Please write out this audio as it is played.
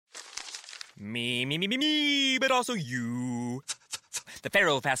Me, but also you. The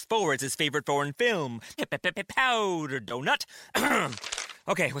Pharaoh fast forwards his favorite foreign film, Powder Donut.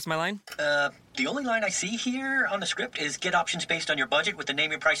 Okay, what's my line? The only line I see here on the script is get options based on your budget with the Name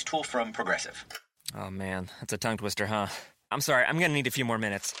Your Price tool from Progressive. Oh man, that's a tongue twister, huh? I'm sorry, I'm gonna need a few more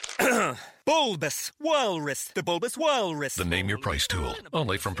minutes. Bulbous Walrus, the Bulbous Walrus. The Name Your Price tool,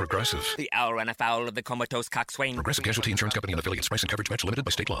 only from Progressive. The owl ran afoul of the comatose coxswain. Progressive Casualty Insurance Company and affiliates. Price and coverage match limited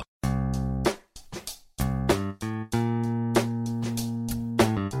by state law.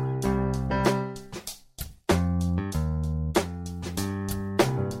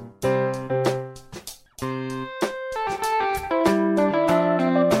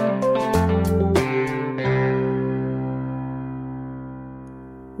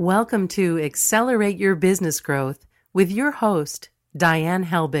 Welcome to Accelerate Your Business Growth with your host, Diane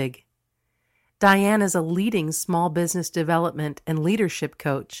Helbig. Diane is a leading small business development and leadership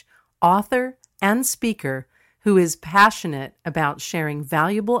coach, author, and speaker who is passionate about sharing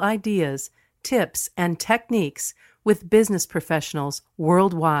valuable ideas, tips, and techniques with business professionals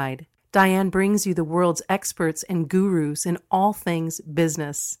worldwide. Diane brings you the world's experts and gurus in all things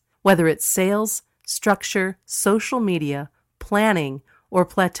business, whether it's sales, structure, social media, planning, or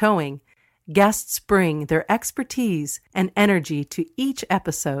plateauing. Guests bring their expertise and energy to each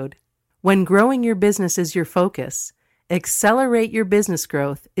episode. When growing your business is your focus, Accelerate Your Business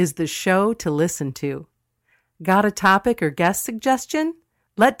Growth is the show to listen to. Got a topic or guest suggestion?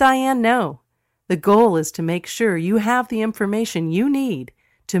 Let Diane know. The goal is to make sure you have the information you need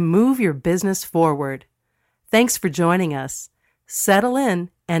to move your business forward. Thanks for joining us. Settle in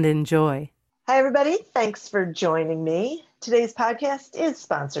and enjoy. Hi, everybody. Thanks for joining me. Today's podcast is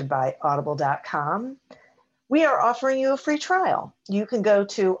sponsored by Audible.com. We are offering you a free trial. You can go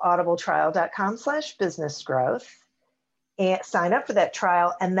to audibletrial.com/businessgrowth and sign up for that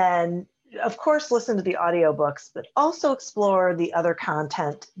trial. And then, of course, listen to the audiobooks, but also explore the other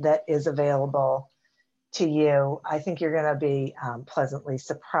content that is available to you. I think you're going to be pleasantly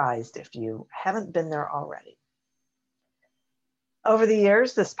surprised if you haven't been there already. Over the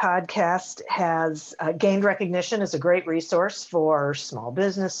years, this podcast has gained recognition as a great resource for small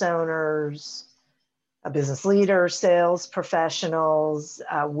business owners, business leaders, sales professionals.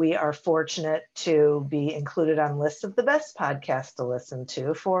 We are fortunate to be included on lists of the best podcasts to listen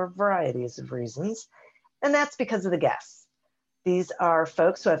to for varieties of reasons, and that's because of the guests. These are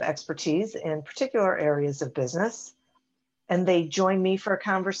folks who have expertise in particular areas of business, and they join me for a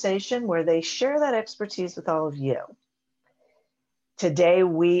conversation where they share that expertise with all of you. Today,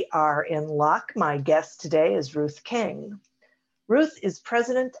 we are in luck. My guest today is Ruth King. Ruth is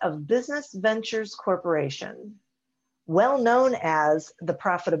president of Business Ventures Corporation. Well known as the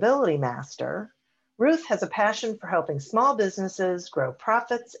Profitability Master, Ruth has a passion for helping small businesses grow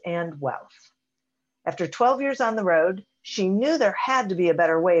profits and wealth. After 12 years on the road, she knew there had to be a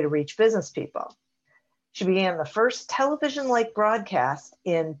better way to reach business people. She began the first television-like broadcast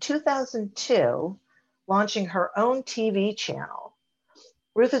in 2002, launching her own TV channel.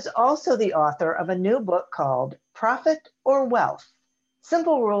 Ruth is also the author of a new book called Profit or Wealth: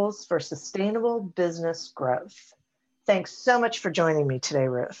 Simple Rules for Sustainable Business Growth. Thanks so much for joining me today,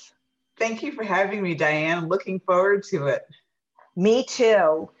 Ruth. Thank you for having me, Diane. I'm looking forward to it. Me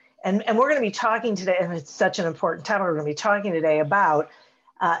too. And we're going to be talking today, and it's such an important topic, we're going to be talking today about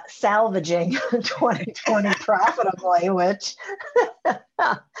salvaging 2020 profitably, which,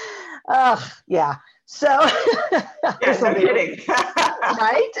 yeah. So, yeah, no kidding.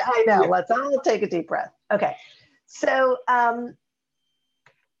 Right? I know. Let's all take a deep breath. Okay. So, but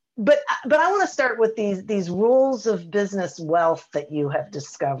I want to start with these rules of business wealth that you have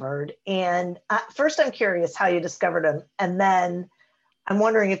discovered. And first, I'm curious how you discovered them, and then I'm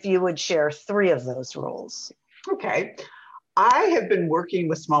wondering if you would share 3 of those rules. Okay. I have been working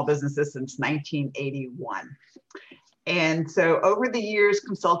with small businesses since 1981. And so over the years,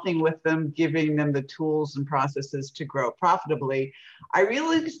 consulting with them, giving them the tools and processes to grow profitably, I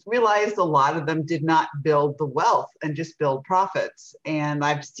really realized a lot of them did not build the wealth and just build profits. And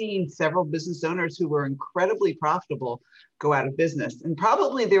I've seen several business owners who were incredibly profitable go out of business. And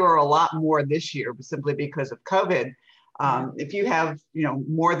probably there were a lot more this year simply because of COVID. If you have,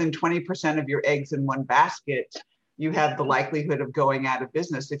 more than 20% of your eggs in one basket, you have the likelihood of going out of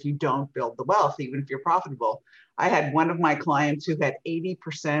business if you don't build the wealth, even if you're profitable. I had one of my clients who had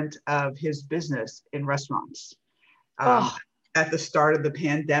 80% of his business in restaurants at the start of the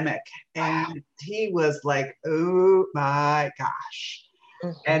pandemic. And he was like, oh my gosh.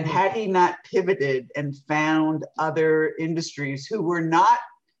 Mm-hmm. And had he not pivoted and found other industries who were not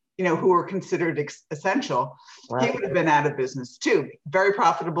who were considered essential, Right. he would have been out of business too. Very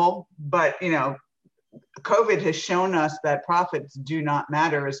profitable, but COVID has shown us that profits do not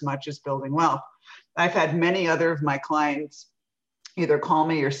matter as much as building wealth. I've had many other of my clients either call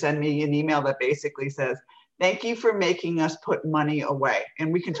me or send me an email that basically says, thank you for making us put money away.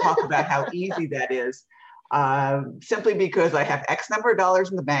 And we can talk about how easy that is. Simply because I have X number of dollars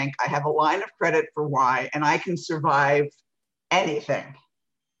in the bank, I have a line of credit for Y, and I can survive anything.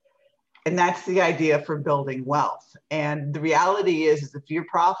 And that's the idea for building wealth. And the reality is if you're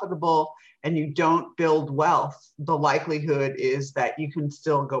profitable and you don't build wealth, the likelihood is that you can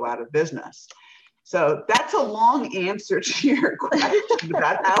still go out of business. So that's a long answer to your question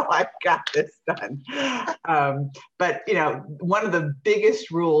about how I got this done. But one of the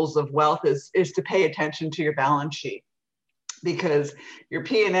biggest rules of wealth is to pay attention to your balance sheet, because your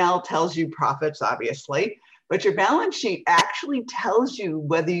P&L tells you profits, obviously, but your balance sheet actually tells you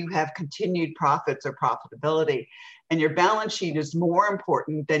whether you have continued profits or profitability. And your balance sheet is more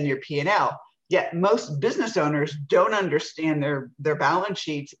important than your P&L. Yet most business owners don't understand their balance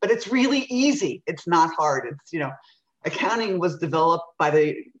sheets, but it's really easy. It's not hard. It's, accounting was developed by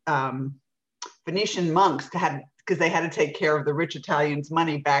the Venetian monks because they had to take care of the rich Italians'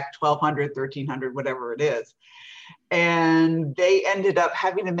 money back 1200, 1300, whatever it is. And they ended up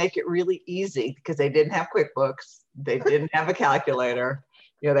having to make it really easy because they didn't have QuickBooks. They didn't have a calculator.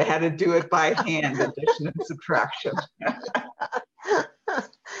 They had to do it by hand, addition and subtraction.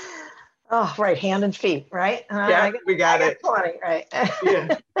 Oh, right. Hand and feet, right? Yeah, we got it. Plenty, right.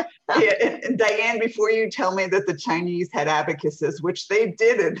 Yeah. And Diane, before you tell me that the Chinese had abacuses, which they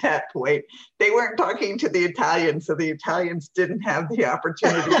did at that point, they weren't talking to the Italians, so the Italians didn't have the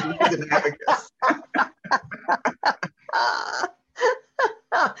opportunity to use an abacus.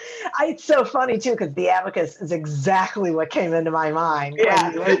 It's so funny too, because the abacus is exactly what came into my mind. Yeah,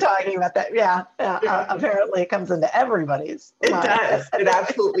 when you were talking about that. Yeah, apparently it comes into everybody's mind. Does. It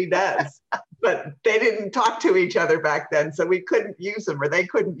absolutely does. But they didn't talk to each other back then, so we couldn't use them, or they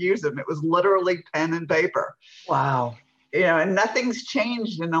couldn't use them. It was literally pen and paper. Wow. And nothing's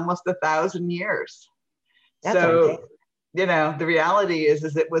changed in almost 1,000 years. That's so. amazing. The reality is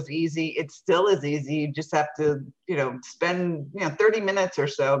it was easy. It still is easy. You just have to, spend, 30 minutes or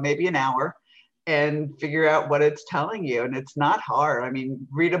so, maybe an hour, and figure out what it's telling you. And it's not hard. I mean,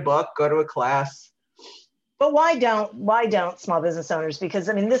 read a book, go to a class. But why don't small business owners? Because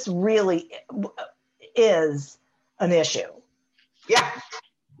this really is an issue. Yeah.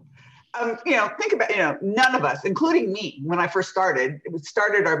 Think about, none of us, including me, when I first started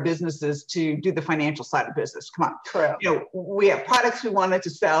our businesses to do the financial side of business. Come on. True. We have products we wanted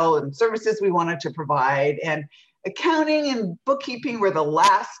to sell and services we wanted to provide, and accounting and bookkeeping were the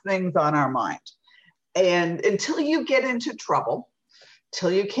last things on our mind. And until you get into trouble,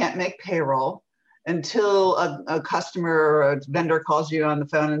 till you can't make payroll, until a customer or a vendor calls you on the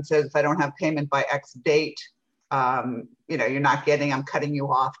phone and says, if I don't have payment by X date, you're not getting, I'm cutting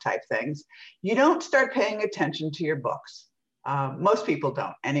you off type things. You don't start paying attention to your books. Most people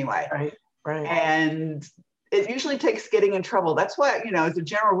don't anyway. Right. And it usually takes getting in trouble. That's why, as a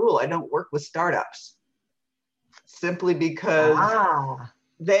general rule, I don't work with startups, simply because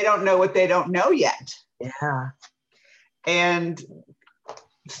they don't know what they don't know yet. Yeah. And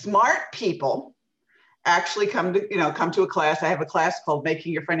smart people actually come to a class. I have a class called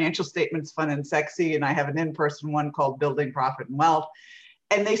Making Your Financial Statements Fun and Sexy, and I have an in-person one called Building Profit and Wealth.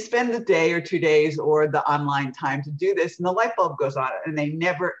 And they spend a day or 2 days or the online time to do this, and the light bulb goes on, and they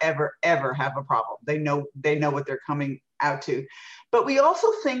never, ever, ever have a problem. They know what they're coming out to. But we also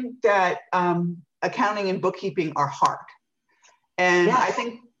think that accounting and bookkeeping are hard. And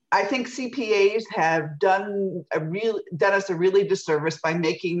yes. I think CPAs have done us a really disservice by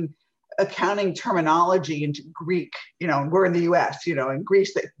making accounting terminology into Greek. We're in the US, in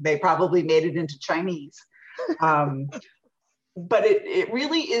Greece, they probably made it into Chinese. But it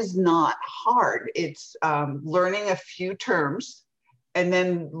really is not hard. It's learning a few terms and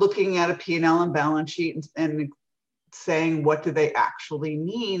then looking at a P&L and balance sheet and saying, what do they actually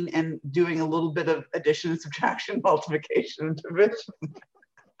mean? And doing a little bit of addition, subtraction, multiplication, and division.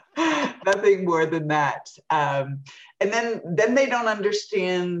 Nothing more than that. And then they don't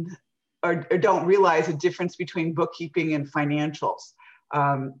understand or don't realize the difference between bookkeeping and financials.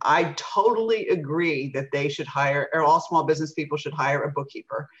 I totally agree that they should hire, or all small business people should hire a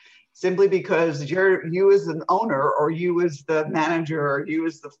bookkeeper, simply because you as an owner, or you as the manager, or you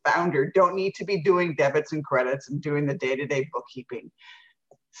as the founder don't need to be doing debits and credits and doing the day-to-day bookkeeping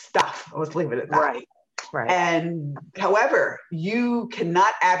stuff. Let's leave it at that. Right. And however, you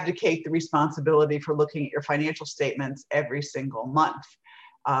cannot abdicate the responsibility for looking at your financial statements every single month.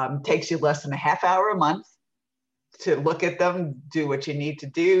 Takes you less than a half hour a month to look at them, do what you need to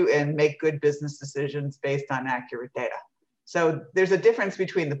do, and make good business decisions based on accurate data. So there's a difference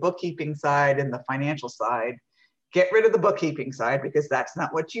between the bookkeeping side and the financial side. Get rid of the bookkeeping side because that's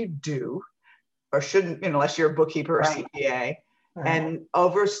not what you do, or shouldn't, unless you're a bookkeeper or CPA, and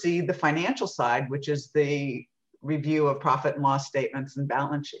oversee the financial side, which is the review of profit and loss statements and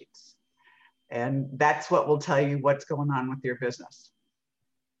balance sheets. And that's what will tell you what's going on with your business.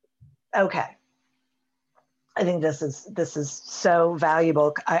 Okay. I think this is so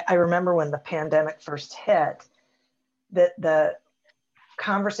valuable. I remember when the pandemic first hit, that the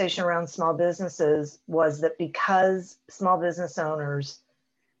conversation around small businesses was that because small business owners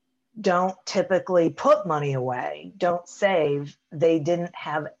don't typically put money away, don't save, they didn't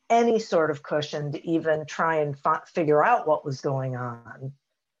have any sort of cushion to even try and figure out what was going on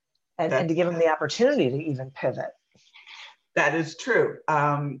and to give them the opportunity to even pivot. That is true.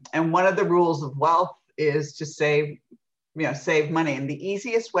 And one of the rules of wealth is to save money. And the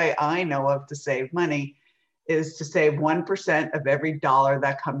easiest way I know of to save money is to save 1% of every dollar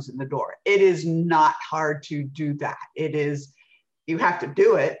that comes in the door. It is not hard to do that. You have to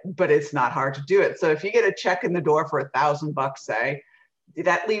do it, but it's not hard to do it. So if you get a check in the door for $1,000, say,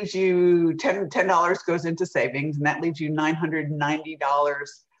 that leaves you $10 goes into savings, and that leaves you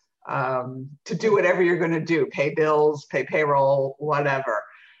 $990 to do whatever you're going to do, pay bills, pay payroll, whatever.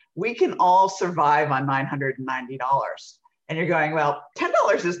 We can all survive on $990. And you're going, well,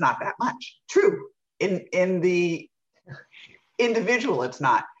 $10 is not that much. True. In the individual, it's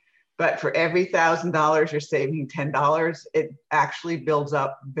not. But for every $1,000 you're saving $10, it actually builds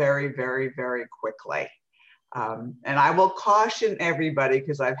up very, very, very quickly. And I will caution everybody,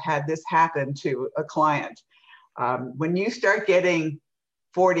 because I've had this happen to a client. When you start getting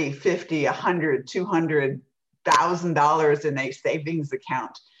 $40, $50, $100, $200,000 in a savings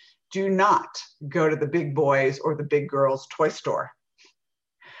account, do not go to the big boys or the big girls toy store.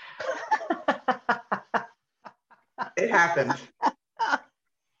 It happened.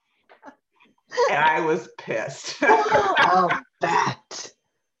 And I was pissed. Oh, that.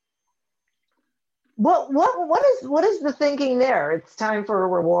 What is the thinking there? It's time for a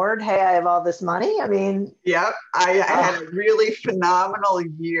reward. Hey, I have all this money. I mean, yep. I had a really phenomenal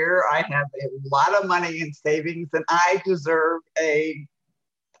year. I have a lot of money in savings, and I deserve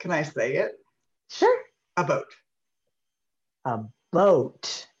can I say it? Sure. A boat. A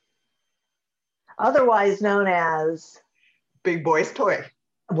boat. Otherwise known as big boy's toy.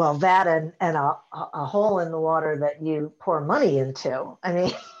 Well, that and a hole in the water that you pour money into. I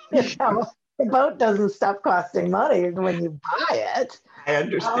mean, the boat doesn't stop costing money when you buy it. I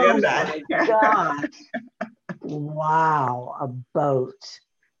understand that. My God. Wow, a boat.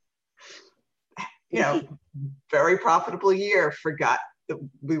 Very profitable year. Forgot that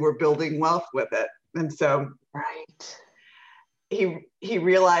we were building wealth with it. And so he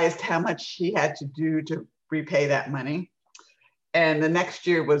realized how much he had to do to repay that money. And the next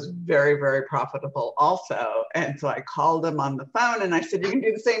year was very, very profitable also. And so I called him on the phone and I said, you can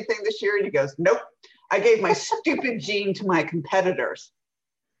do the same thing this year? And he goes, nope. I gave my stupid gene to my competitors.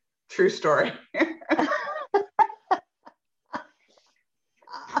 True story.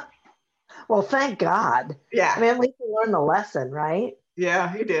 Well, thank God. Yeah. I mean, at least you learned the lesson, right?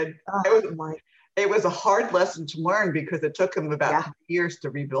 Yeah, he did. Oh, it was a hard lesson to learn because it took him about 2 years to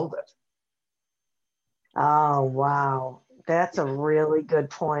rebuild it. Oh, wow. That's a really good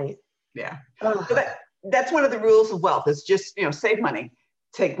point. Yeah. So that's one of the rules of wealth is just, save money.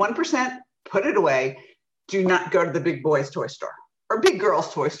 Take 1%, put it away. Do not go to the big boys toy store or big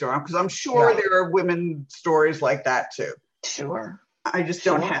girls toy store, because I'm sure there are women stories like that too. Sure. I just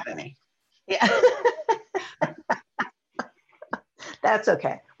don't have any. Yeah. That's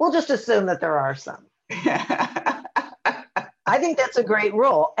okay. We'll just assume that there are some. I think that's a great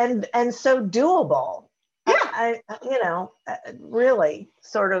rule and so doable. Yeah. Really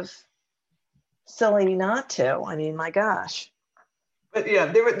sort of silly not to. I mean, my gosh. But yeah,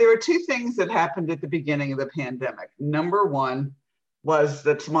 there were two things that happened at the beginning of the pandemic. Number one was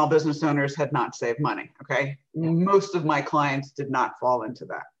that small business owners had not saved money. Okay. Most of my clients did not fall into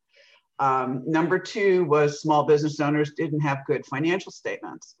that. Number two was small business owners didn't have good financial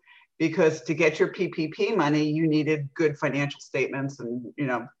statements, because to get your PPP money, you needed good financial statements and,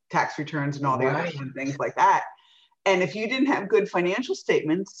 tax returns and all the other things like that. And if you didn't have good financial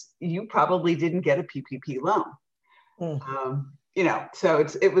statements, you probably didn't get a PPP loan. So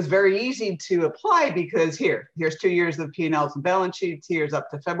it was very easy to apply because here's 2 years of P&Ls and balance sheets. Here's up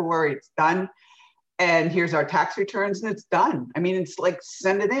to February, it's done. And here's our tax returns and it's done. I mean, it's like,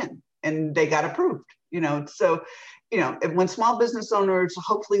 send it in. And they got approved, so when small business owners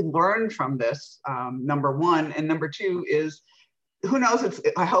hopefully learn from this, number one, and number two is, who knows,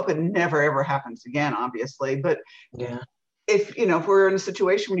 I hope it never, ever happens again, obviously, but Yeah. if we're in a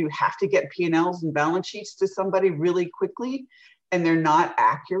situation where you have to get P&Ls and balance sheets to somebody really quickly and they're not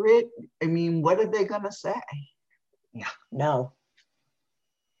accurate, I mean, what are they going to say? Yeah. No.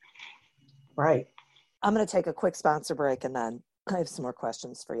 Right. I'm going to take a quick sponsor break and then I have some more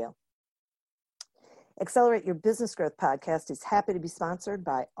questions for you. Accelerate Your Business Growth podcast is happy to be sponsored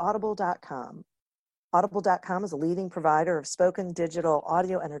by Audible.com. Audible.com is a leading provider of spoken digital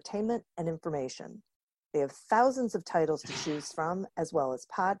audio entertainment and information. They have thousands of titles to choose from, as well as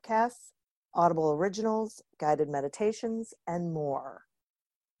podcasts, Audible originals, guided meditations, and more.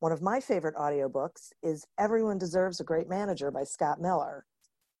 One of my favorite audiobooks is Everyone Deserves a Great Manager by Scott Miller.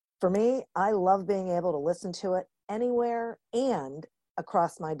 For me, I love being able to listen to it anywhere and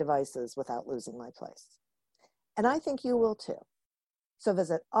across my devices without losing my place. And I think you will too. So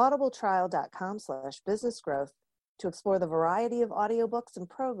visit audibletrial.com/businessgrowth to explore the variety of audiobooks and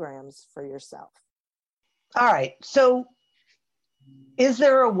programs for yourself. All right. So is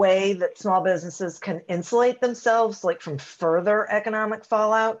there a way that small businesses can insulate themselves like from further economic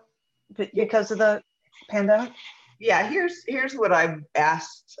fallout because of the pandemic? Yeah, here's what I've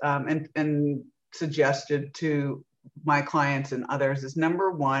asked and suggested to my clients and others is,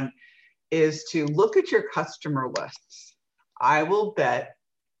 number one is to look at your customer lists. I will bet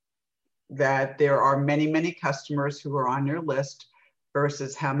that there are many, many customers who are on your list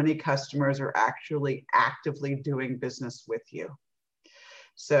versus how many customers are actually actively doing business with you.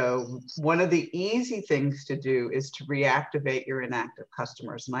 So one of the easy things to do is to reactivate your inactive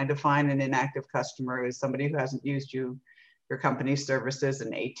customers. And I define an inactive customer as somebody who hasn't used your company's services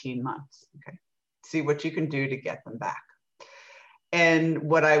in 18 months. Okay. See what you can do to get them back. And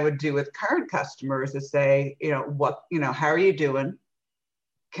what I would do with current customers is say, how are you doing?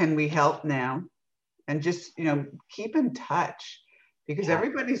 Can we help now? And just, keep in touch, because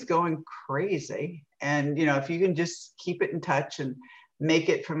everybody's going crazy. And, if you can just keep it in touch and make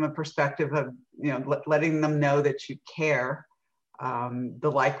it from a perspective of, letting them know that you care,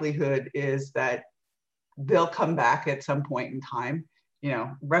 the likelihood is that they'll come back at some point in time.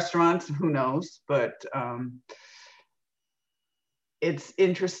 Restaurants, who knows, but it's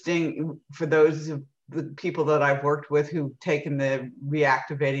interesting for those of the people that I've worked with who've taken the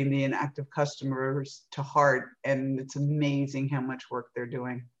reactivating the inactive customers to heart. And it's amazing how much work they're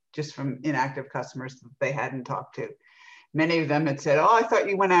doing just from inactive customers that they hadn't talked to. Many of them had said, "Oh, I thought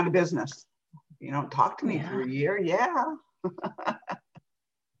you went out of business. You don't talk to me for a year." Yeah.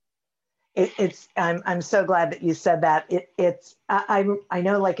 I'm so glad that you said that. I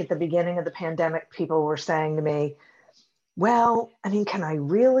know, like at the beginning of the pandemic, people were saying to me, well, I mean, can I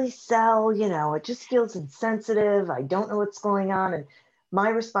really sell? It just feels insensitive. I don't know what's going on. And my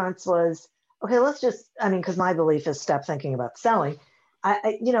response was, okay, because my belief is stop thinking about selling.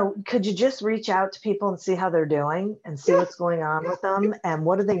 Could you just reach out to people and see how they're doing and see what's going on with them and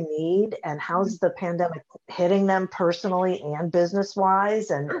what do they need and how's the pandemic hitting them personally and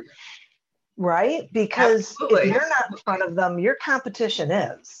business-wise? And right? Because Absolutely. If you're not in front of them, your competition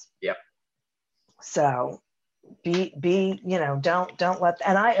is. Yep. So don't let,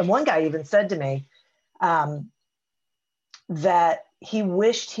 and one guy even said to me that he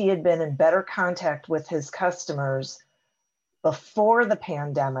wished he had been in better contact with his customers before the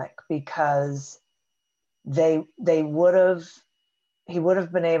pandemic, because he would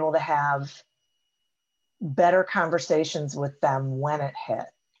have been able to have better conversations with them when it hit.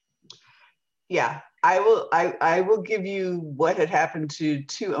 Yeah, I will give you what had happened to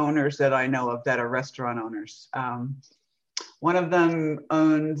two owners that I know of that are restaurant owners. One of them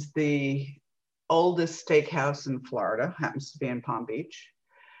owns the oldest steakhouse in Florida, happens to be in Palm Beach.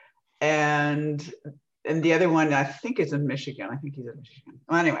 And the other one, I think, is in Michigan. I think he's in Michigan.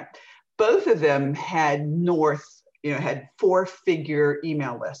 Well, anyway, both of them had had 4-figure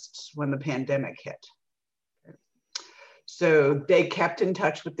email lists when the pandemic hit. So they kept in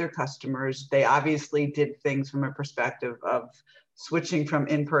touch with their customers. They obviously did things from a perspective of switching from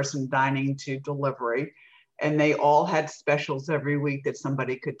in-person dining to delivery. And they all had specials every week that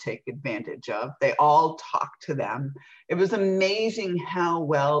somebody could take advantage of. They all talked to them. It was amazing how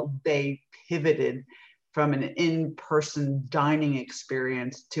well they pivoted from an in-person dining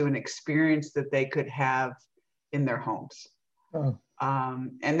experience to an experience that they could have in their homes. Oh.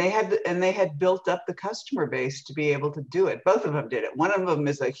 And they had built up the customer base to be able to do it. Both of them did it. One of them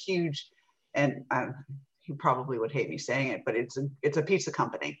is a huge, and he probably would hate me saying it, but it's a pizza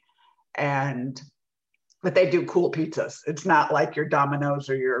company, but they do cool pizzas. It's not like your Domino's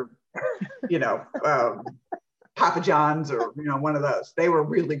or your, Papa John's or, one of those. They were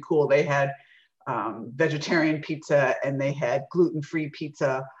really cool. They had vegetarian pizza, and they had gluten-free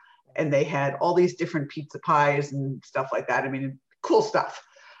pizza, and they had all these different pizza pies and stuff like that. I mean, cool stuff.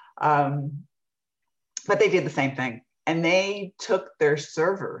 But they did the same thing, and they took their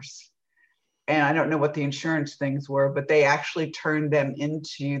servers, and I don't know what the insurance things were, but they actually turned them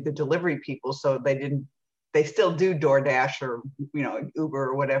into the delivery people. So they still do DoorDash or, Uber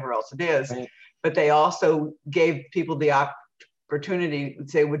or whatever else it is, right. But they also gave people the opportunity to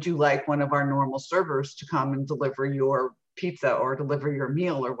say, would you like one of our normal servers to come and deliver your pizza or deliver your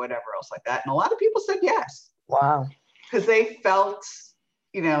meal or whatever else like that? And a lot of people said yes. Wow. Because they felt,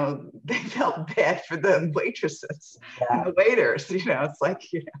 bad for the waitresses and the waiters, it's like,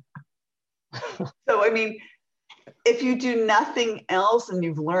 So, I mean, if you do nothing else and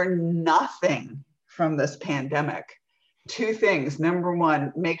you've learned nothing from this pandemic, two things. Number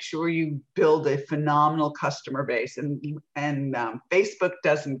one, make sure you build a phenomenal customer base, and Facebook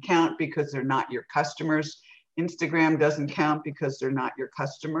doesn't count because they're not your customers. Instagram doesn't count because they're not your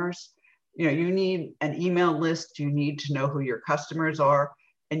customers. You need an email list. You need to know who your customers are,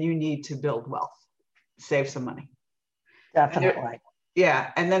 and you need to build wealth, save some money. Definitely.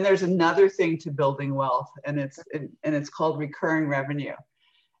 And then there's another thing to building wealth, and it's called recurring revenue.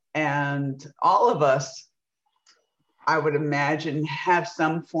 And all of us, I would imagine, have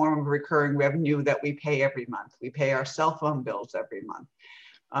some form of recurring revenue that we pay every month. We pay our cell phone bills every month.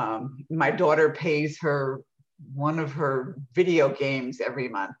 My daughter pays one of her video games every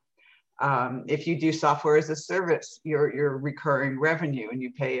month. If you do software as a service, you're recurring revenue, and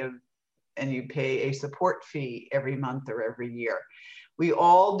you pay a support fee every month or every year. We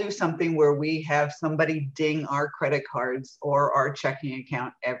all do something where we have somebody ding our credit cards or our checking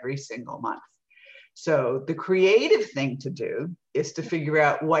account every single month. So the creative thing to do is to figure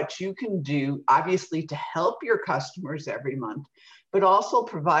out what you can do, obviously, to help your customers every month, but also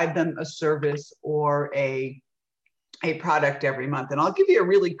provide them a service or a product every month. And I'll give you a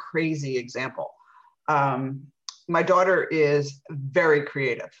really crazy example. My daughter is very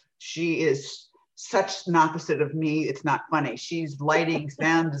creative. She is such an opposite of me. It's not funny. She's lighting,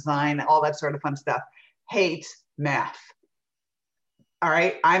 sound design, all that sort of fun stuff. Hates math. All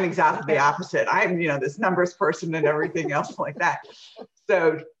right. I'm exactly the opposite. I'm, this numbers person and everything else like that.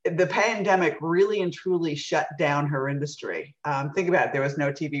 So the pandemic really and truly shut down her industry. Think about it. There was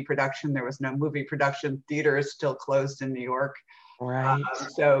no TV production. There was no movie production. Theater is still closed in New York. Right.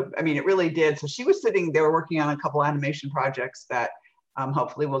 So, I mean, it really did. So she was they were working on a couple animation projects that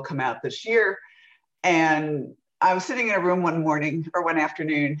hopefully will come out this year. And I was sitting in a room one morning or one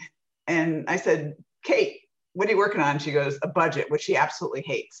afternoon, and I said, Kate, what are you working on? She goes, a budget, which she absolutely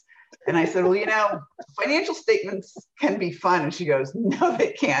hates. And I said, well, financial statements can be fun. And she goes, no,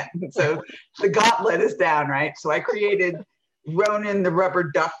 they can't. And so the gauntlet is down, right? So I created Ronan the Rubber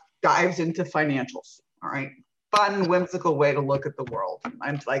Duck Dives into Financials. All right. Fun, whimsical way to look at the world.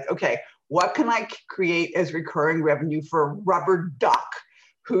 I'm like, okay, what can I create as recurring revenue for a rubber duck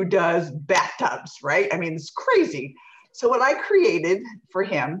who does bathtubs, right? I mean, it's crazy. So what I created for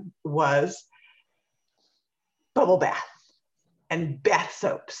him was bubble bath and bath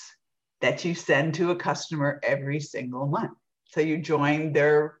soaps that you send to a customer every single month. So you join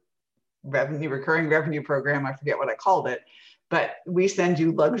their recurring revenue program. I forget what I called it, but we send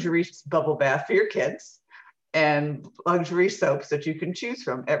you luxury bubble bath for your kids and luxury soaps that you can choose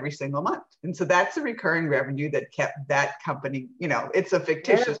from every single month. And so that's the recurring revenue that kept that company, it's a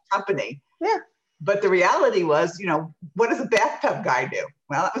fictitious company. Yeah. But the reality was, what does a bathtub guy do?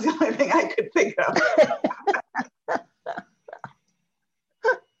 Well, that was the only thing I could think of.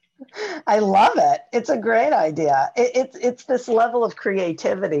 I love it. It's a great idea. It's this level of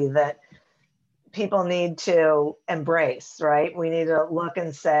creativity that people need to embrace, right? We need to look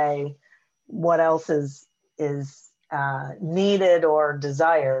and say, what else is needed or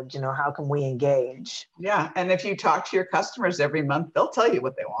desired? How can we engage? Yeah. And if you talk to your customers every month, they'll tell you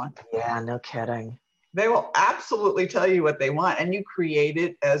what they want. Yeah, no kidding. They will absolutely tell you what they want, and you create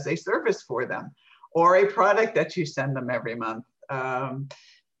it as a service for them or a product that you send them every month.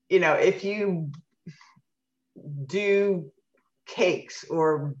 If you do cakes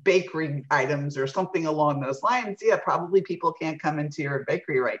or bakery items or something along those lines, yeah, probably people can't come into your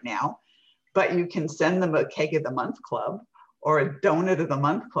bakery right now, but you can send them a cake of the month club or a donut of the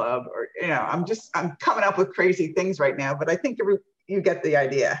month club, or, I'm coming up with crazy things right now, but I think you get the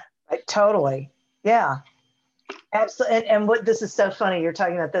idea. Totally. Yeah, absolutely. And what, this is so funny. You're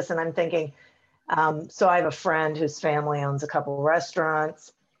talking about this and I'm thinking, so I have a friend whose family owns a couple of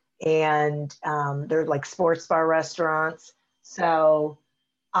restaurants, and they're like sports bar restaurants. So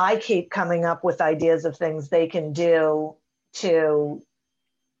I keep coming up with ideas of things they can do to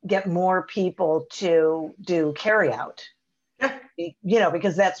get more people to do carry out.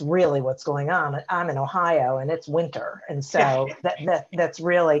 Because that's really what's going on. I'm in Ohio and it's winter. And so that's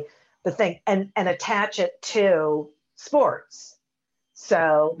really the thing, and attach it to sports.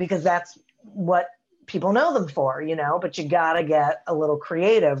 So, because that's what people know them for, but you got to get a little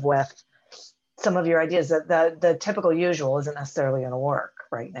creative with some of your ideas. That the typical usual isn't necessarily going to work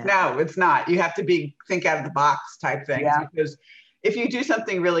right now. No, it's not. You have to think out of the box type things, because if you do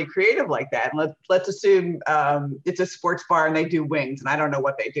something really creative like that, and let's assume it's a sports bar and they do wings, and I don't know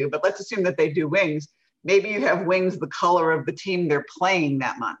what they do, but let's assume that they do wings. Maybe you have wings the color of the team they're playing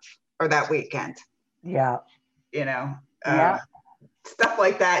that month or that weekend. Yeah. Stuff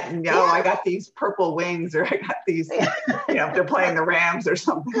like that. And I got these purple wings, or I got these, if they're playing the Rams or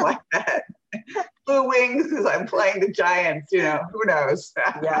something like that. Blue wings because I'm playing the Giants, who knows?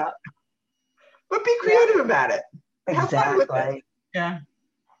 Yeah. But be creative about it. Have fun with it. Yeah.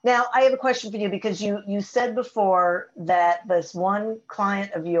 Now, I have a question for you, because you said before that this one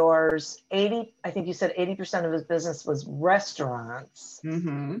client of yours, I think you said 80% of his business was restaurants.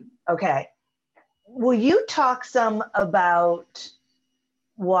 Mm-hmm. Okay. Will you talk some about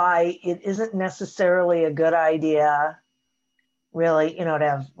why it isn't necessarily a good idea, really, to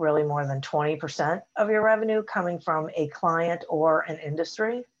have really more than 20% of your revenue coming from a client or an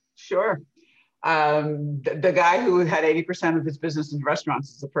industry? Sure. The guy who had 80% of his business in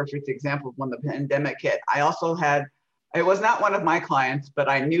restaurants is a perfect example of when the pandemic hit. I also it was not one of my clients, but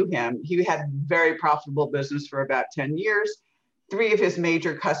I knew him. He had very profitable business for about 10 years. 3 of his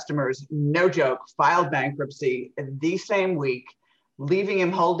major customers, no joke, filed bankruptcy the same week, leaving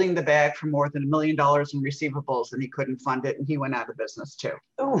him holding the bag for more than $1 million in receivables, and he couldn't fund it, and he went out of business too.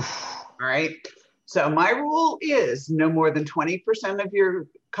 Oof. All right. So my rule is no more than 20% of your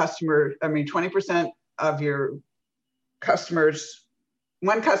 20% of your customers,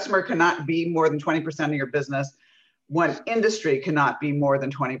 one customer cannot be more than 20% of your business. One industry cannot be more than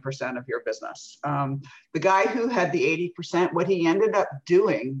 20% of your business. The guy who had the 80%, what he ended up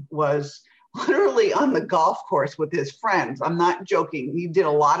doing was literally on the golf course with his friends. I'm not joking. He did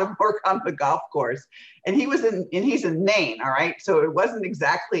a lot of work on the golf course, and he's in Maine. All right. So it wasn't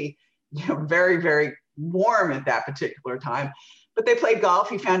exactly, very, very warm at that particular time, but they played golf.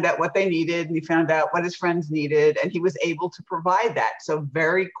 He found out what they needed, and he found out what his friends needed, and he was able to provide that. So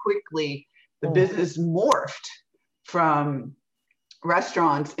very quickly, the business morphed from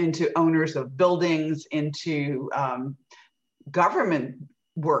restaurants into owners of buildings, into government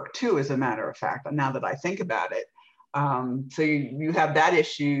work too, as a matter of fact, now that I think about it. So you have that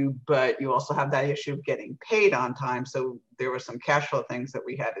issue, but you also have that issue of getting paid on time. So there were some cash flow things that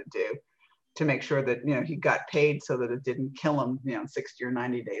we had to do to make sure that, he got paid so that it didn't kill him, 60 or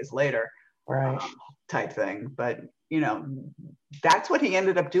 90 days later, right? Type thing. But, that's what he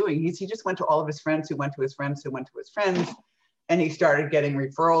ended up doing. He just went to all of his friends who went to his friends who went to his friends. And he started getting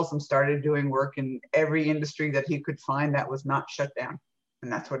referrals and started doing work in every industry that he could find that was not shut down. And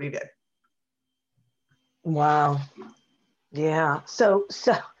that's what he did. Wow. Yeah. So,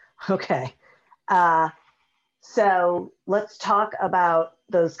 okay. So let's talk about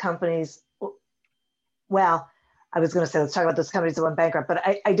those companies. Well, I was going to say, let's talk about those companies that went bankrupt, but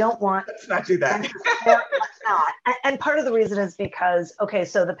I don't want. Let's not do that. Let's not. And part of the reason is because, okay,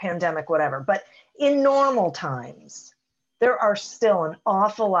 so the pandemic, whatever, but in normal times, there are still an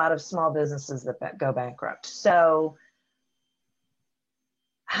awful lot of small businesses that go bankrupt. So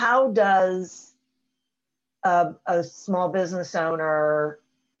how does a small business owner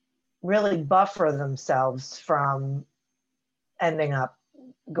really buffer themselves from ending up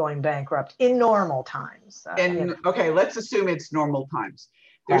going bankrupt in normal times? Okay, let's assume it's normal times.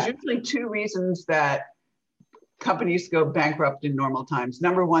 There's usually 2 reasons that companies go bankrupt in normal times.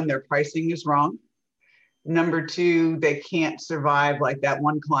 Number 1, their pricing is wrong. Number 2, they can't survive like that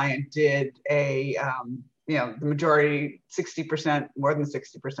one client did. The majority, 60%, more than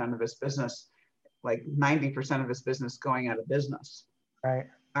 60% of his business, like 90% of his business going out of business. Right.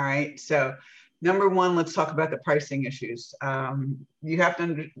 All right. So number 1, let's talk about the pricing issues.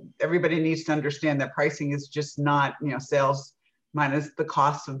 Everybody needs to understand that pricing is just not, sales minus the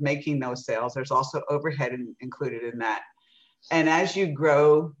cost of making those sales. There's also overhead included in that. And as you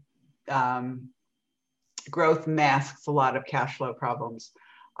grow, growth masks a lot of cash flow problems.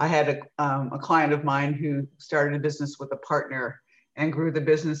 I had a client of mine who started a business with a partner and grew the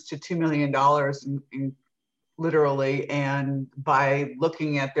business to $2 million literally. And by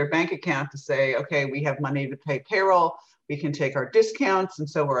looking at their bank account to say, okay, we have money to pay payroll, we can take our discounts, and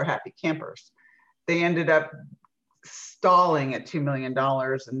so we're happy campers. They ended up stalling at $2 million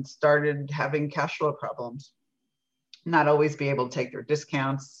and started having cash flow problems, not always be able to take their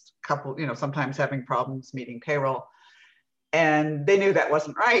discounts, sometimes having problems meeting payroll. And they knew that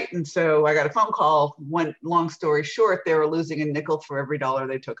wasn't right. And so I got a phone call. Long story short, they were losing a nickel for every dollar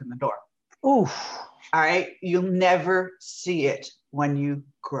they took in the door. Oof. All right. You'll never see it when you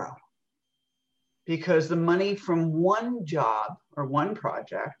grow, because the money from one job or one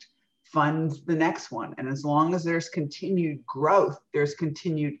project funds the next one. And as long as there's continued growth, there's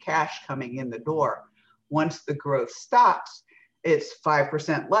continued cash coming in the door. Once the growth stops, it's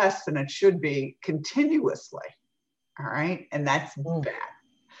 5% less than it should be continuously. All right. And that's bad.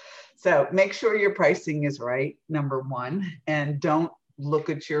 So make sure your pricing is right, number one, and don't look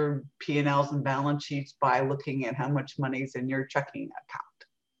at your P&Ls and balance sheets by looking at how much money's in your checking account.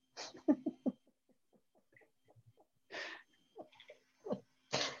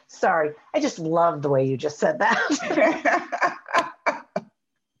 Sorry, I just love the way you just said that.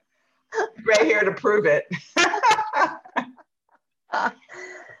 Right here to prove it.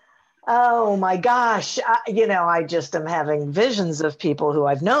 Oh my gosh. I just am having visions of people who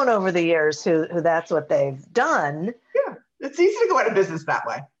I've known over the years who that's what they've done. Yeah, it's easy to go out of business that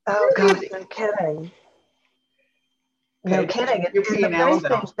way. Oh God, no kidding. No kidding. It's the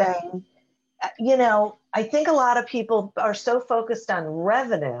pricing thing. I think a lot of people are so focused on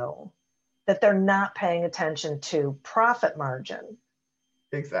revenue that they're not paying attention to profit margin.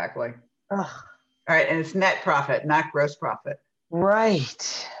 Exactly. Ugh. All right. And it's net profit, not gross profit.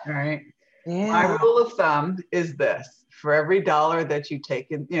 Right. All right. Yeah. My rule of thumb is this: for every dollar that you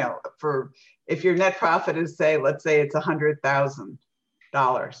take in, if your net profit is, let's say it's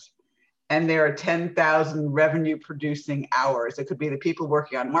 $100,000, and there are 10,000 revenue producing hours. It could be the people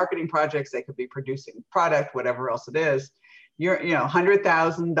working on marketing projects. They could be producing product, whatever else it is. You're,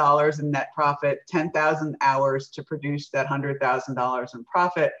 $100,000 in net profit, 10,000 hours to produce that $100,000 in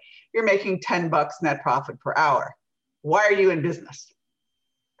profit. You're making $10 net profit per hour. Why are you in business?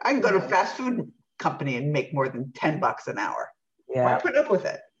 I can go to a fast food company and make more than $10 an hour. Yeah. Why put up with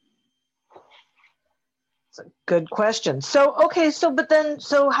it? It's a good question. So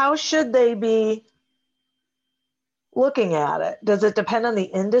how should they be looking at it? Does it depend on the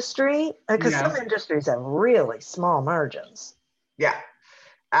industry? Because some industries have really small margins. Yeah,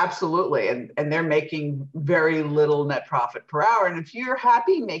 absolutely. And they're making very little net profit per hour. And if you're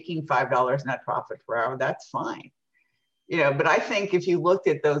happy making $5 net profit per hour, that's fine. But I think if you looked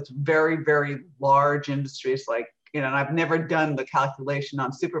at those very, very large industries, like, and I've never done the calculation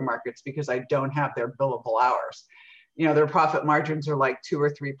on supermarkets because I don't have their billable hours. Their profit margins are like 2 or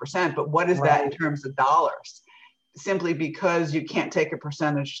 3%, but what is that in terms of dollars? Simply because you can't take a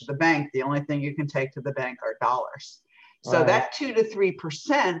percentage to the bank. The only thing you can take to the bank are dollars. So that 2 to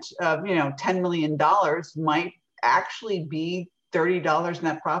 3% of, $10 million might actually be $30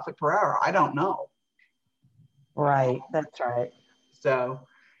 net profit per hour. I don't know. Right. That's right. So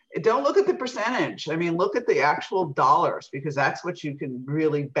don't look at the percentage. Look at the actual dollars, because that's what you can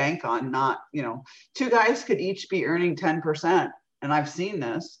really bank on. Not, two guys could each be earning 10%. And I've seen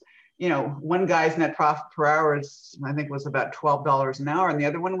this. One guy's net profit per hour was about $12 an hour, and the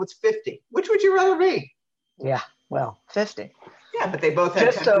other one was 50. Which would you rather be? Yeah. Well, 50. Yeah, but they both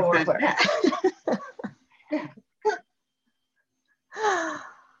had just 10%. So yeah.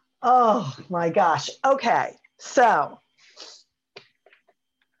 Oh my gosh. Okay. So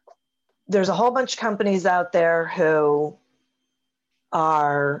there's a whole bunch of companies out there who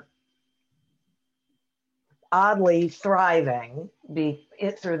are oddly thriving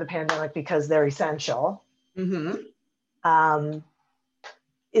through the pandemic because they're essential. Mm-hmm.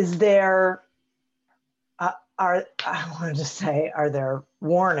 Is there, are there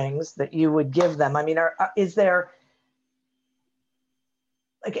warnings that you would give them? Is there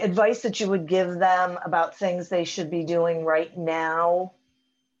like advice that you would give them about things they should be doing right now?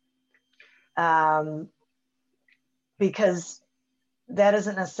 Because that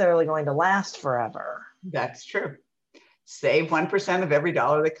isn't necessarily going to last forever. That's true. Save 1% of every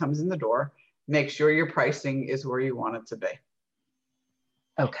dollar that comes in the door. Make sure your pricing is where you want it to be.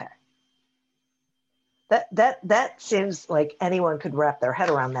 Okay. That seems like anyone could wrap their head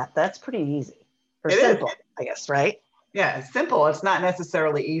around that. That's pretty easy. Or simple, I guess, right? Yeah, it's simple. It's not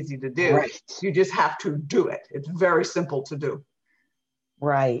necessarily easy to do. Right. You just have to do it. It's very simple to do.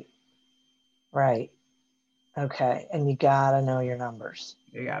 Right. Right. Okay. And you got to know your numbers.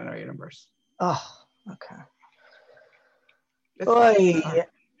 You got to know your numbers. Oh, okay. Boy,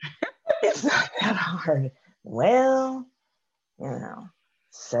 it's not that hard. Well,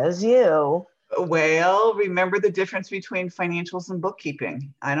 says you. Well, remember the difference between financials and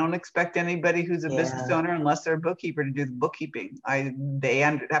bookkeeping. I don't expect anybody who's a business owner, unless they're a bookkeeper, to do the bookkeeping. They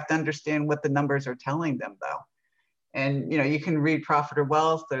have to understand what the numbers are telling them, though. And you can read Profit or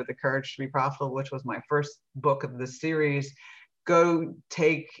Wealth or The Courage to Be Profitable, which was my first book of the series. Go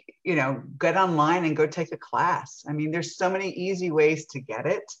take, get online and go take a class. I mean, there's so many easy ways to get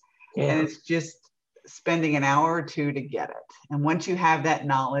it. Yeah. And it's just spending an hour or two to get it. And once you have that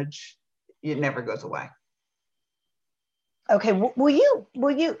knowledge, it never goes away. Okay. Will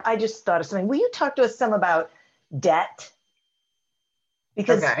you, I just thought of something. Will you talk to us some about debt?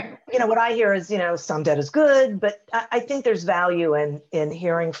 Because, what I hear is, some debt is good, but I think there's value in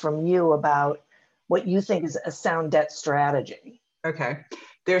hearing from you about what you think is a sound debt strategy. Okay.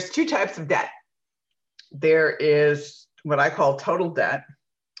 There's two types of debt. There is what I call total debt,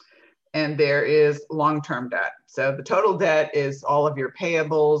 and there is long-term debt. So the total debt is all of your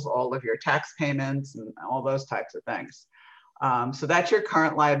payables, all of your tax payments, and all those types of things. So that's your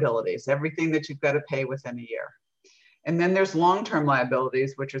current liabilities, everything that you've got to pay within a year. And then there's long-term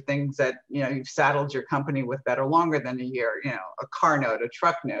liabilities, which are things that, you've saddled your company with that are longer than a year, a car note, a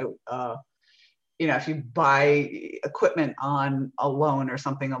truck note, if you buy equipment on a loan or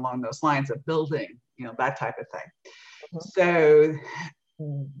something along those lines, a building, that type of thing. Mm-hmm. So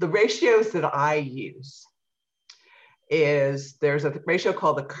the ratios that I use is there's a ratio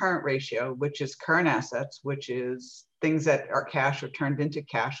called the current ratio, which is current assets, which is things that are cash or turned into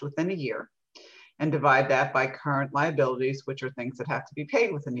cash within a year, and divide that by current liabilities, which are things that have to be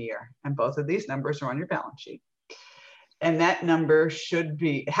paid within a year. And both of these numbers are on your balance sheet. And that number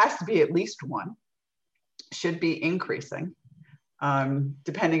it has to be at least 1, should be increasing.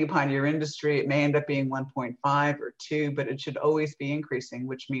 Depending upon your industry, it may end up being 1.5 or 2, but it should always be increasing,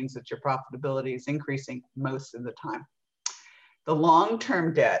 which means that your profitability is increasing most of the time. The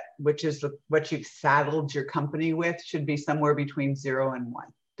long-term debt, which is what you've saddled your company with, should be somewhere between 0 and 1.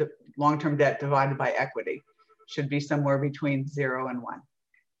 The long-term debt divided by equity should be somewhere between 0 and 1.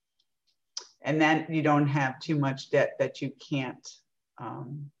 And then you don't have too much debt that you can't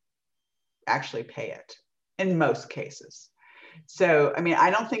actually pay it in most cases. So, I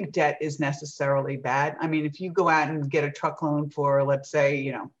don't think debt is necessarily bad. If you go out and get a truck loan for, let's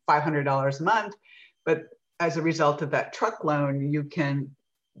say, $500 a month, but as a result of that truck loan,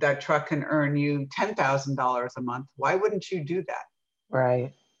 that truck can earn you $10,000 a month. Why wouldn't you do that?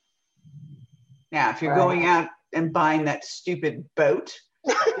 Right. Now, if you're going out and buying that stupid boat.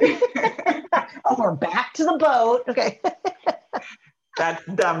 Oh, we're back to the boat. Okay. That's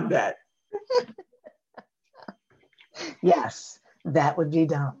dumb debt. Yes, that would be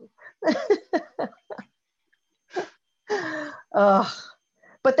dumb.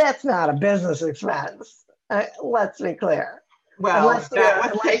 But that's not a business expense. Let's be clear. Well,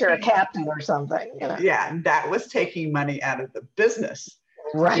 unless you're a captain or something. Yeah, that was taking money out of the business.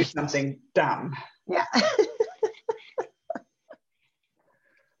 Right. To do something dumb. Yeah.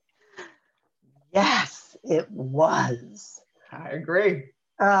 Yes, it was. I agree.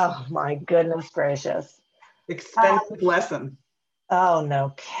 Oh, my goodness gracious. Expensive lesson. Oh,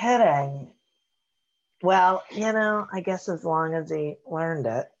 no kidding. Well, I guess as long as he learned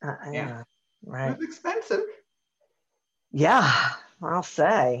it. Yeah. Right. It was expensive. Yeah, I'll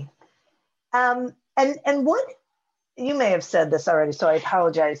say. And what, you may have said this already, so I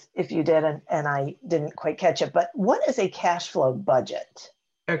apologize if you did and I didn't quite catch it, but what is a cash flow budget?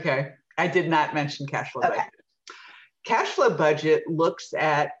 Okay. I did not mention cash flow budget. Cash flow budget looks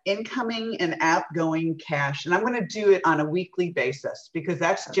at incoming and outgoing cash. And I'm going to do it on a weekly basis because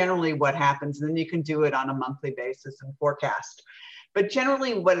that's generally what happens. And then you can do it on a monthly basis and forecast. But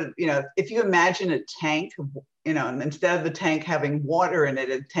generally if you imagine a tank, and instead of the tank having water in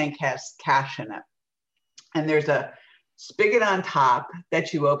it, a tank has cash in it. And there's a spigot on top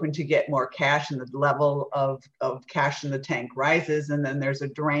that you open to get more cash, and the level of cash in the tank rises. And then there's a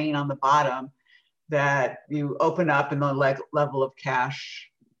drain on the bottom that you open up and the level of cash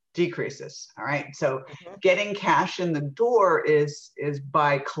decreases. All right. So getting cash in the door is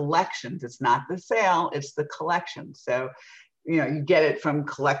by collections. It's not the sale, it's the collection. So, you get it from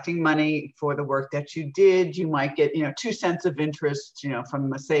collecting money for the work that you did. You might get, 2 cents of interest,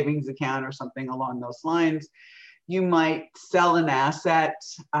 from a savings account or something along those lines. You might sell an asset,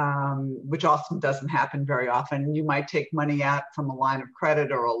 which often doesn't happen very often. You might take money out from a line of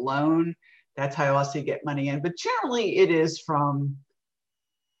credit or a loan. That's how also you get money in. But generally, it is from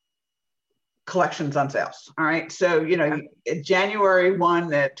collections on sales. All right. So, January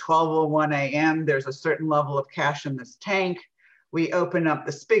 1 at 12:01 a.m., there's a certain level of cash in this tank. we open up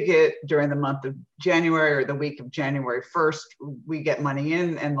the spigot during the month of January or the week of January 1st, we get money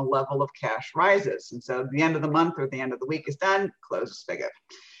in and the level of cash rises. And so the end of the month or the end of the week is done, close the spigot.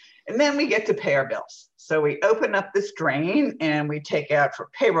 And then we get to pay our bills. So we open up this drain and we take out for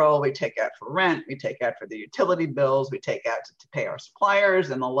payroll, we take out for rent, we take out for the utility bills, we take out to pay our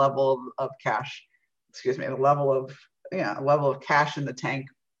suppliers, and the level of cash, the level of cash in the tank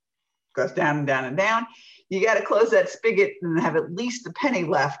goes down and down and down. You got to close that spigot and have at least a penny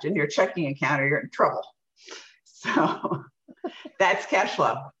left in your checking account or you're in trouble. So that's cash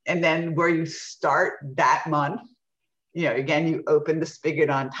flow. And then where you start that month, again, you open the spigot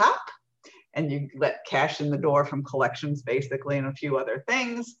on top and you let cash in the door from collections, basically, and a few other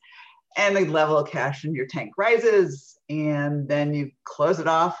things. And the level of cash in your tank rises, and then you close it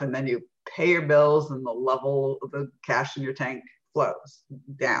off, and then you pay your bills, and the level of the cash in your tank flows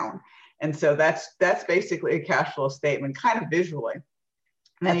down. And so that's basically a cash flow statement, kind of visually. And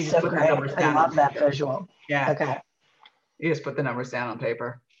then That's you just so put great. the numbers down. I love that visual. Yeah. Okay. You just put the numbers down on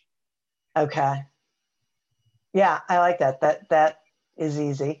paper. Okay. Yeah, I like that. That is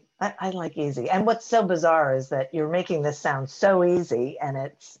easy. I like easy. And what's so bizarre is that you're making this sound so easy, and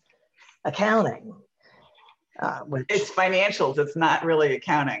it's accounting. It's financials. It's not really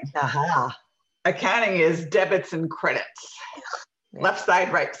accounting. Aha. Accounting is debits and credits. Yeah. Left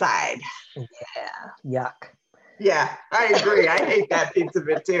side, right side. Yeah. Yuck. Yeah, I agree. I hate that piece of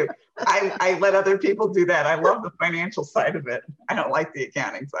it too. I let other people do that. I love the financial side of it. I don't like the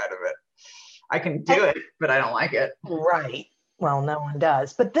accounting side of it. I can do it, but I don't like it. Right. Well, no one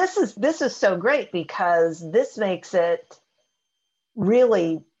does. But this is so great because this makes it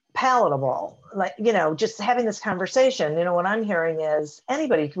really palatable. Like, just having this conversation, what I'm hearing is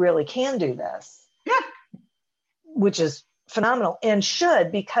anybody really can do this. Yeah. Which is phenomenal and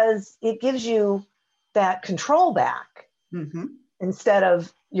should, because it gives you that control back. Mm-hmm. Instead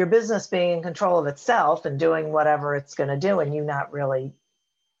of your business being in control of itself and doing whatever it's going to do and you not really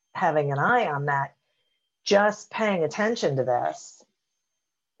having an eye on that. Just paying attention to this,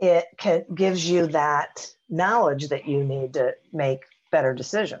 it gives you that knowledge that you need to make better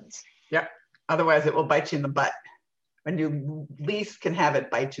decisions. Yep. Otherwise, it will bite you in the butt. When you least can have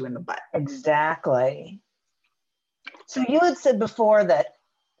it bite you in the butt. Exactly. So you had said before that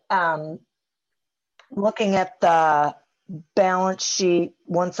looking at the balance sheet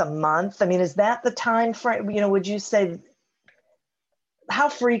once a month, is that the time frame? Would you say, how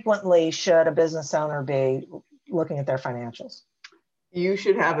frequently should a business owner be looking at their financials? You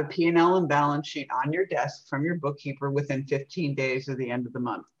should have a P&L and balance sheet on your desk from your bookkeeper within 15 days of the end of the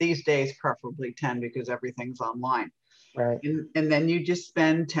month. These days, preferably 10, because everything's online. Right. And then you just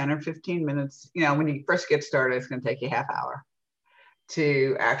spend 10 or 15 minutes. When you first get started, it's going to take you half hour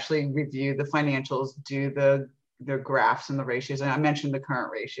to actually review the financials, do the graphs and the ratios. And I mentioned the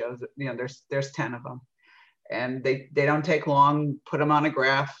current ratios. There's 10 of them. And they don't take long. Put them on a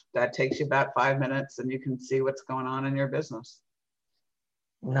graph. That takes you about 5 minutes, and you can see what's going on in your business.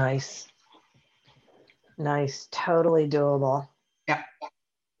 Nice. Totally doable. Yeah.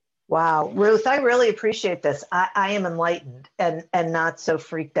 Wow. Ruth, I really appreciate this. I am enlightened and not so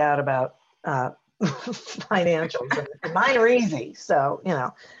freaked out about financials. And mine are easy. So,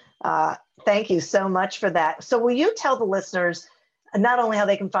 thank you so much for that. So will you tell the listeners not only how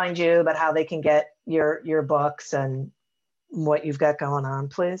they can find you, but how they can get your books and what you've got going on,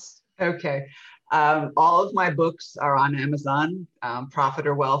 please? Okay. All of my books are on Amazon, Profit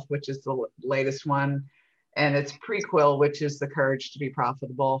or Wealth, which is the latest one. And it's Prequel, which is The Courage to Be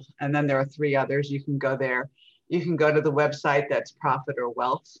Profitable. And then there are 3 others. You can go there. You can go to the website, that's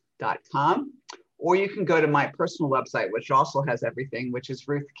profitorwealth.com. Or you can go to my personal website, which also has everything, which is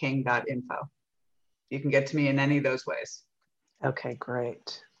ruthking.info. You can get to me in any of those ways. Okay,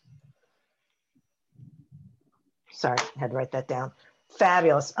 great. Sorry, I had to write that down.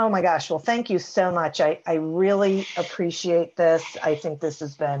 Fabulous. Oh my gosh. Well, thank you so much. I really appreciate this. I think this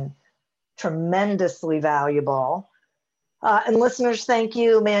has been tremendously valuable. And listeners, thank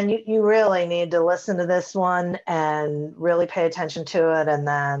you, man. You really need to listen to this one and really pay attention to it, and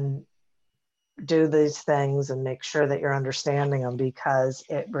then do these things and make sure that you're understanding them, because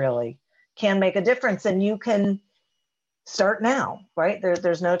it really can make a difference. And you can start now, right?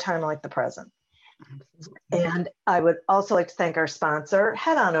 There's no time like the present. And I would also like to thank our sponsor.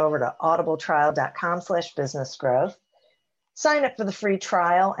 Head on over to audibletrial.com/businessgrowth. Sign up for the free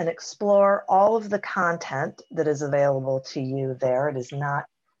trial and explore all of the content that is available to you there. It is not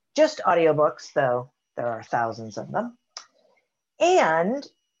just audiobooks, though there are thousands of them. And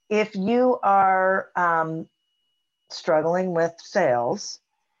if you are struggling with sales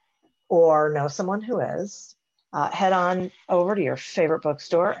or know someone who is, head on over to your favorite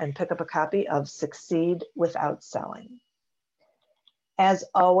bookstore and pick up a copy of Succeed Without Selling. As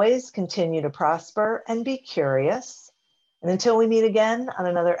always, continue to prosper and be curious. And until we meet again on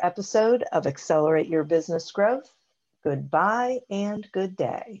another episode of Accelerate Your Business Growth, goodbye and good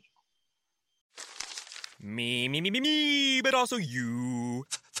day. Me, but also you.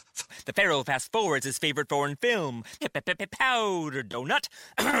 The Pharaoh fast forwards his favorite foreign film, Powder Donut.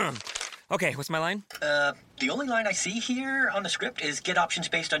 Okay, what's my line? The only line I see here on the script is get options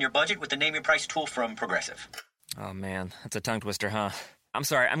based on your budget with the Name Your Price tool from Progressive. Oh man, that's a tongue twister, huh? I'm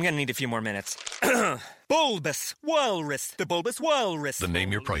sorry, I'm gonna need a few more minutes. Bulbous Walrus, the Bulbous Walrus. The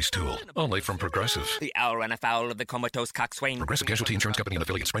Name Your Price tool, only from Progressive. The owl ran afoul of the comatose coxswain. Progressive Casualty Insurance Company and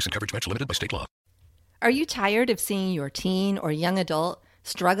affiliates. Price and coverage match limited by state law. Are you tired of seeing your teen or young adult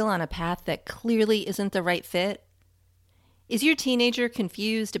struggle on a path that clearly isn't the right fit? Is your teenager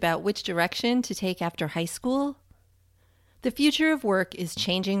confused about which direction to take after high school? The future of work is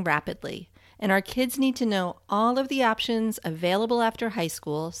changing rapidly, and our kids need to know all of the options available after high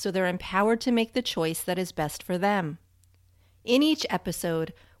school so they're empowered to make the choice that is best for them. In each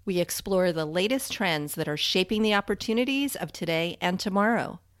episode, we explore the latest trends that are shaping the opportunities of today and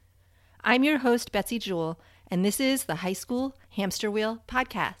tomorrow. I'm your host, Betsy Jewell, and this is the High School Hamster Wheel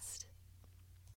Podcast.